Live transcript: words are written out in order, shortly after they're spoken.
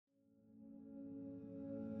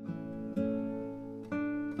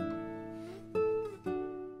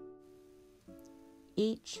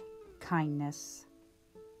Teach Kindness.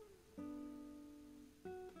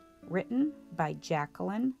 Written by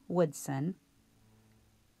Jacqueline Woodson.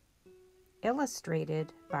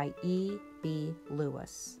 Illustrated by E.B.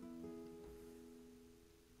 Lewis.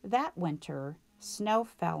 That winter, snow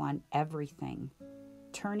fell on everything,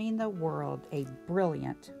 turning the world a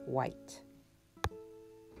brilliant white.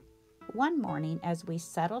 One morning, as we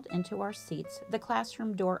settled into our seats, the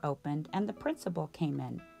classroom door opened and the principal came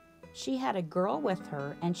in. She had a girl with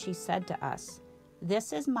her, and she said to us,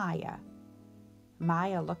 "This is Maya."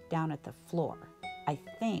 Maya looked down at the floor. I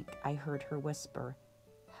think I heard her whisper,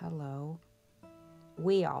 "Hello."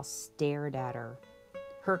 We all stared at her.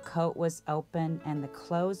 Her coat was open, and the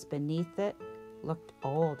clothes beneath it looked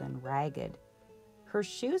old and ragged. Her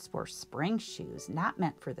shoes were spring shoes, not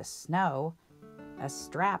meant for the snow. A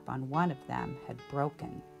strap on one of them had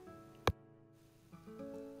broken.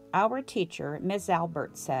 Our teacher, Ms.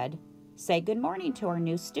 Albert, said, "Say good morning to our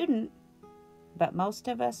new student." But most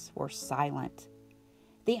of us were silent.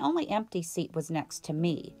 The only empty seat was next to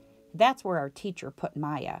me. That's where our teacher put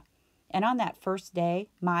Maya. And on that first day,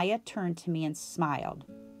 Maya turned to me and smiled.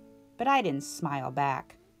 But I didn't smile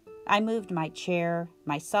back. I moved my chair,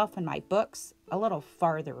 myself and my books, a little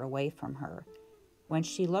farther away from her. When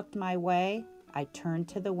she looked my way, I turned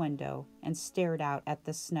to the window and stared out at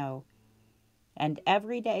the snow. And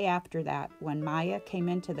every day after that, when Maya came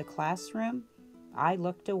into the classroom, I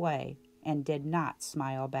looked away and did not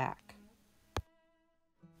smile back.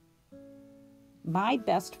 My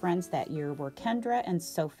best friends that year were Kendra and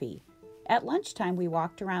Sophie. At lunchtime, we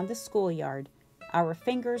walked around the schoolyard, our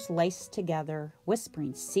fingers laced together,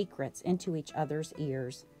 whispering secrets into each other's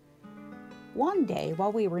ears. One day,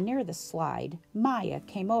 while we were near the slide, Maya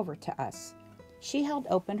came over to us. She held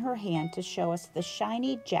open her hand to show us the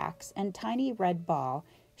shiny jacks and tiny red ball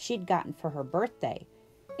she'd gotten for her birthday.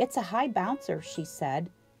 "It's a high bouncer," she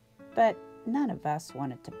said, but none of us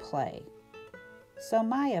wanted to play. So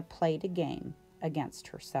Maya played a game against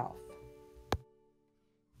herself.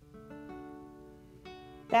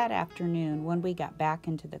 That afternoon, when we got back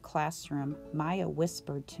into the classroom, Maya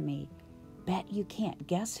whispered to me, "Bet you can't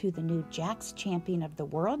guess who the new Jacks champion of the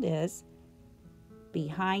world is."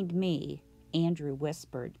 Behind me, Andrew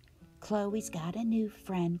whispered, "Chloe's got a new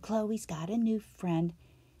friend. Chloe's got a new friend."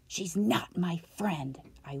 "She's not my friend,"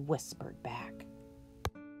 I whispered back.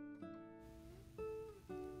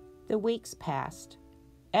 The weeks passed.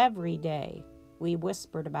 Every day, we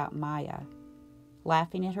whispered about Maya,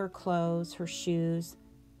 laughing at her clothes, her shoes,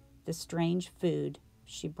 the strange food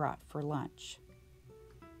she brought for lunch.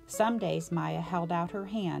 Some days, Maya held out her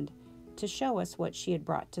hand to show us what she had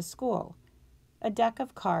brought to school. A deck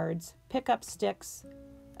of cards, pick-up sticks,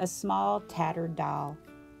 a small tattered doll.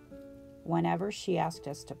 Whenever she asked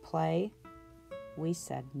us to play, we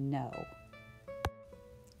said no.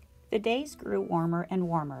 The days grew warmer and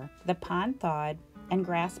warmer. The pond thawed, and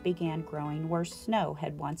grass began growing where snow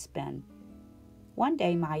had once been. One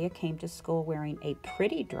day, Maya came to school wearing a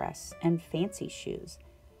pretty dress and fancy shoes.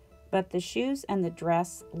 But the shoes and the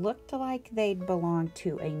dress looked like they'd belonged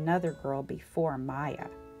to another girl before Maya.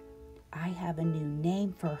 "I have a new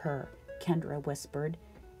name for her," Kendra whispered.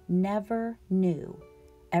 "Never New.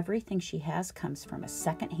 Everything she has comes from a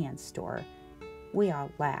secondhand store." We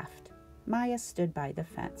all laughed. Maya stood by the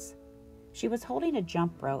fence. She was holding a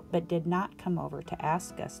jump rope, but did not come over to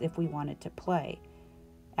ask us if we wanted to play.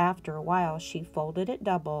 After a while, she folded it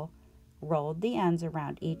double, rolled the ends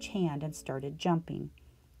around each hand, and started jumping.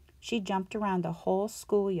 She jumped around the whole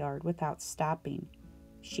schoolyard without stopping.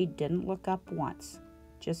 She didn't look up once.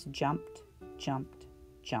 Just jumped, jumped,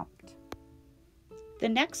 jumped. The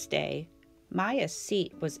next day, Maya's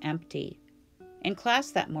seat was empty. In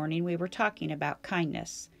class that morning, we were talking about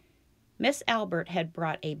kindness. Miss Albert had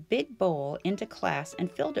brought a big bowl into class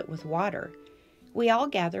and filled it with water. We all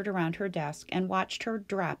gathered around her desk and watched her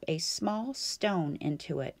drop a small stone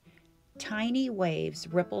into it. Tiny waves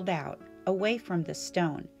rippled out, away from the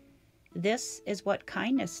stone. "This is what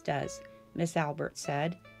kindness does," Miss Albert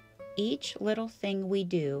said. "Each little thing we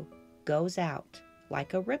do goes out,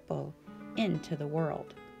 like a ripple, into the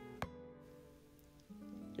world."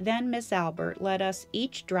 Then Miss Albert let us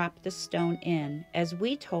each drop the stone in as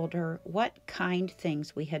we told her what kind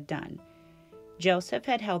things we had done. Joseph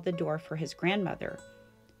had held the door for his grandmother.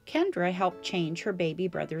 Kendra helped change her baby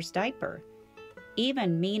brother's diaper.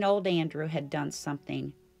 Even mean old Andrew had done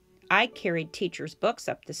something. "I carried teacher's books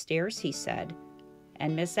up the stairs," he said.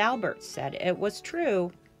 And Miss Albert said it was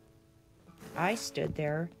true. I stood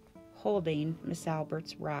there, holding Miss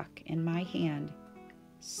Albert's rock in my hand,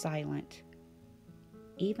 silent.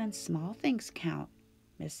 "Even small things count,"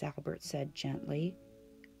 Miss Albert said gently.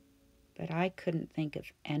 but I couldn't think of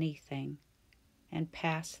anything and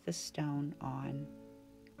passed the stone on.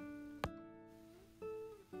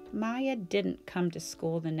 Maya didn't come to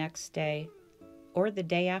school the next day or the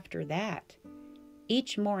day after that.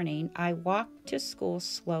 Each morning I walked to school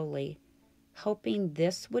slowly, hoping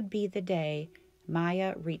this would be the day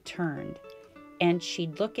Maya returned and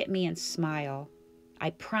she'd look at me and smile.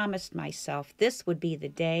 I promised myself this would be the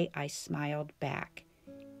day I smiled back.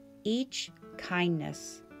 Each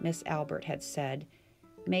kindness, Miss Albert had said,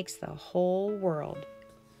 makes the whole world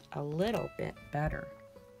a little bit better.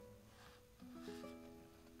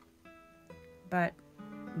 But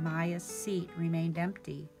Maya's seat remained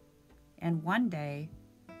empty, and one day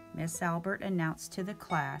Miss Albert announced to the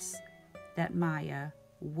class that Maya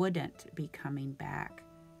wouldn't be coming back.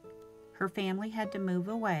 Her family had to move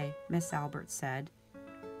away, Miss Albert said.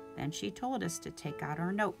 Then she told us to take out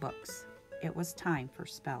our notebooks. It was time for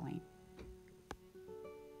spelling.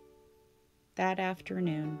 That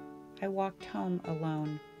afternoon, I walked home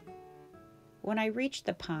alone. When I reached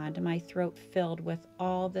the pond, my throat filled with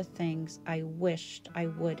all the things I wished I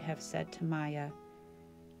would have said to Maya.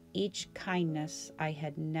 Each kindness I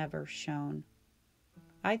had never shown.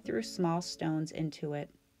 I threw small stones into it,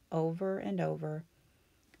 over and over,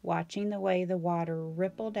 watching the way the water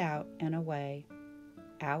rippled out and away,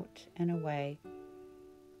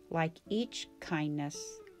 like each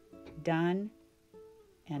kindness, done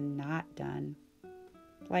and not done,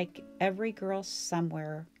 like every girl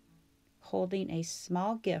somewhere holding a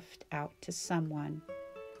small gift out to someone,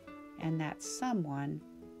 and that someone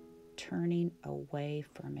turning away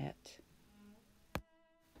from it.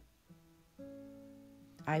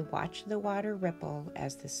 I watched the water ripple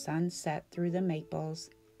as the sun set through the maples,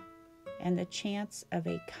 and the chance of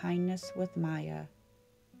a kindness with Maya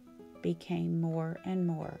became more and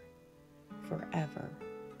more forever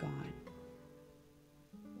gone.